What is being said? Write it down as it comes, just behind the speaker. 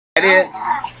it.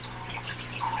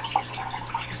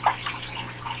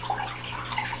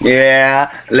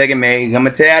 Yeah, look at me. I'ma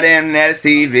tell them that it's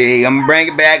TV. I'ma bring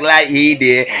it back like he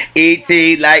did.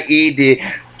 E.T. like he did.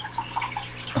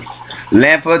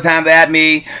 Land full time at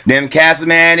me, them castle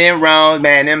man in Rome,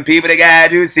 man, them people that got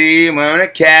to see on a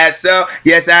castle.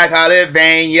 Yes, I call it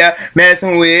Vania.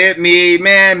 Messing with me,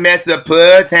 man,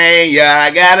 Mesopotamia.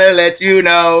 I gotta let you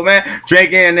know, man,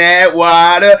 drinking that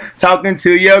water, talking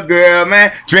to your girl,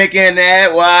 man, drinking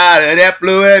that water. That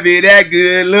fluid be that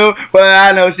good, Lou, but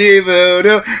I know she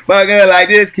voodoo. Fucking like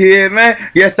this kid, man.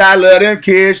 Yes, I love them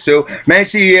kids too. Man,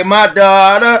 she is my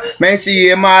daughter, man, she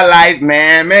is my life,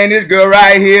 man. Man, this girl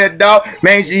right here, dog.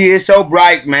 Man, she is so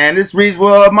bright, man. This reason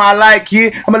for my light,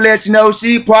 kid. I'ma let you know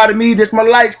she part of me. This my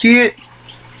light, kid.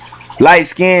 Light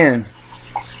skin.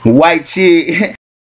 White chick.